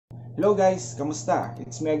Hello guys, kamusta?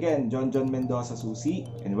 It's me again, Jonjon Mendoza Susi,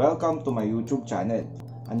 and welcome to my YouTube channel.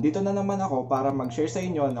 Andito na naman ako para mag-share sa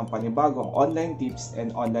inyo ng panibagong online tips and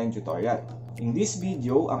online tutorial. In this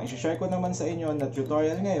video, ang i-share ko naman sa inyo na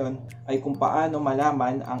tutorial ngayon ay kung paano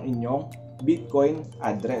malaman ang inyong Bitcoin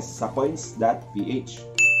address sa Coins.ph.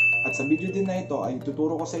 At sa video din na ito ay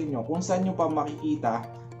tuturo ko sa inyo kung saan nyo pa makikita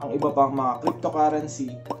ang iba pang mga cryptocurrency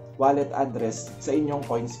wallet address sa inyong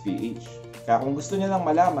Coins.ph. Kaya kung gusto niyo lang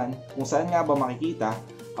malaman kung saan nga ba makikita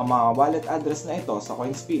ang mga wallet address na ito sa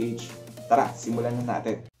Coins.ph, tara, simulan na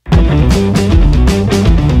natin.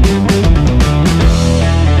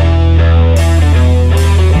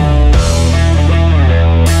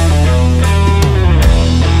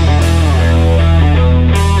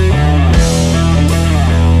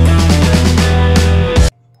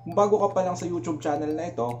 Kung bago ka pa lang sa YouTube channel na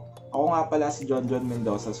ito, ako nga pala si Jonjon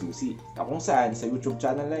Mendoza Susi, na kung saan sa YouTube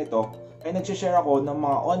channel na ito ay nagsishare ako ng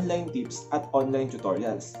mga online tips at online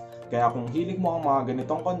tutorials. Kaya kung hilig mo ang mga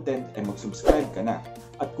ganitong content ay mag-subscribe ka na.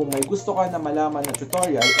 At kung may gusto ka na malaman na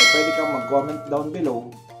tutorial ay pwede kang mag-comment down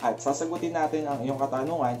below at sasagutin natin ang iyong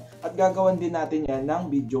katanungan at gagawan din natin yan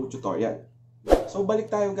ng video tutorial. So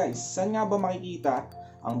balik tayo guys, saan nga ba makikita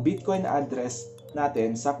ang Bitcoin address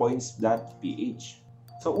natin sa Coins.ph?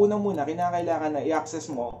 So una muna, kinakailangan na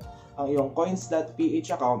i-access mo ang iyong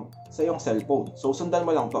Coins.ph account sa iyong cellphone. So sundan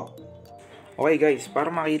mo lang to. Okay guys,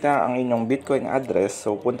 para makita ang inyong Bitcoin address,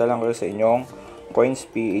 so punta lang kayo sa inyong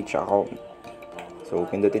Coins.ph account. So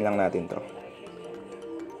pindutin lang natin to.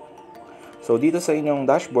 So dito sa inyong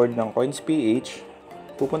dashboard ng Coins.ph,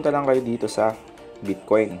 pupunta lang kayo dito sa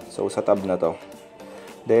Bitcoin. So sa tab na to.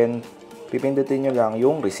 Then pipindutin nyo lang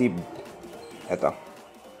yung receive. Ito.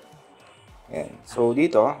 Yan. So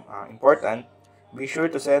dito, important, be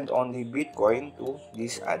sure to send only Bitcoin to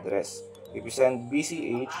this address. If you send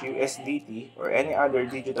BCH, USDT, or any other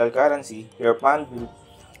digital currency, your fund will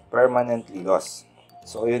permanently lose.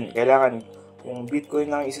 So yun, kailangan kung Bitcoin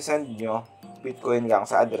lang isasend nyo, Bitcoin lang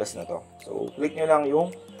sa address na to. So click nyo lang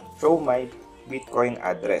yung show my Bitcoin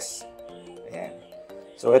address. Ayan.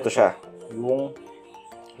 So ito siya, yung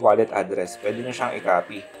wallet address. Pwede nyo siyang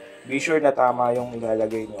i-copy. Be sure na tama yung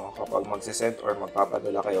ilalagay nyo kapag magsisend or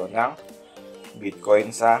magpapadala kayo ng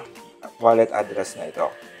Bitcoin sa wallet address na ito.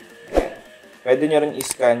 Pwede nyo rin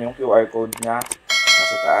i-scan yung QR code na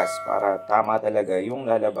nasa taas para tama talaga yung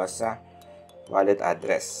lalabas sa wallet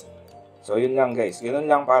address. So yun lang guys, yun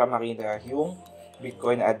lang para makita yung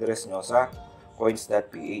Bitcoin address nyo sa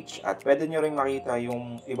Coins.ph. At pwede nyo rin makita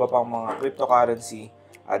yung iba pang mga cryptocurrency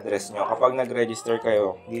address nyo kapag nag-register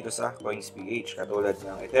kayo dito sa Coins.ph, katulad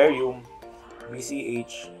ng Ethereum,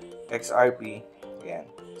 BCH, XRP. Ayan.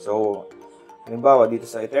 So halimbawa dito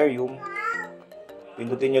sa Ethereum,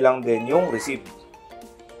 pindutin nyo lang din yung receive.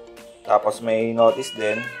 Tapos may notice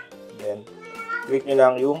din. Then, click nyo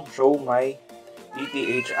lang yung show my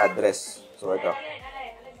ETH address. So, ito.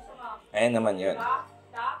 Ayan naman yun.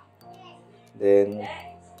 Then,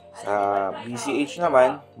 sa BCH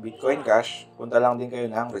naman, Bitcoin Cash, punta lang din kayo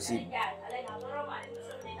ng receive.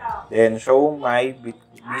 Then, show my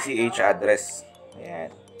BCH address. Ayan.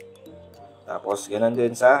 Tapos, ganun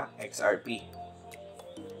din sa XRP.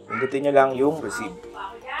 Pindutin nyo lang yung receive.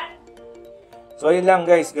 So yun lang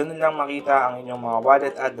guys, ganun lang makita ang inyong mga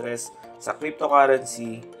wallet address sa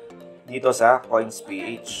cryptocurrency dito sa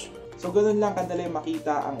Coins.ph. So ganun lang kadali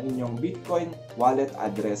makita ang inyong Bitcoin wallet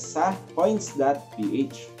address sa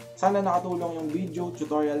Coins.ph. Sana nakatulong yung video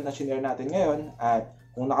tutorial na shinare natin ngayon, at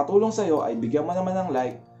kung nakatulong sa'yo ay bigyan mo naman ng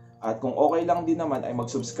like, at kung okay lang din naman ay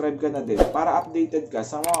mag-subscribe ka na din para updated ka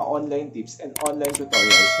sa mga online tips and online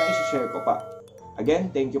tutorials na isi-share ko pa. Again,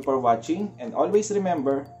 thank you for watching, and always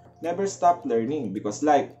remember, never stop learning because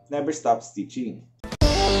life never stops teaching.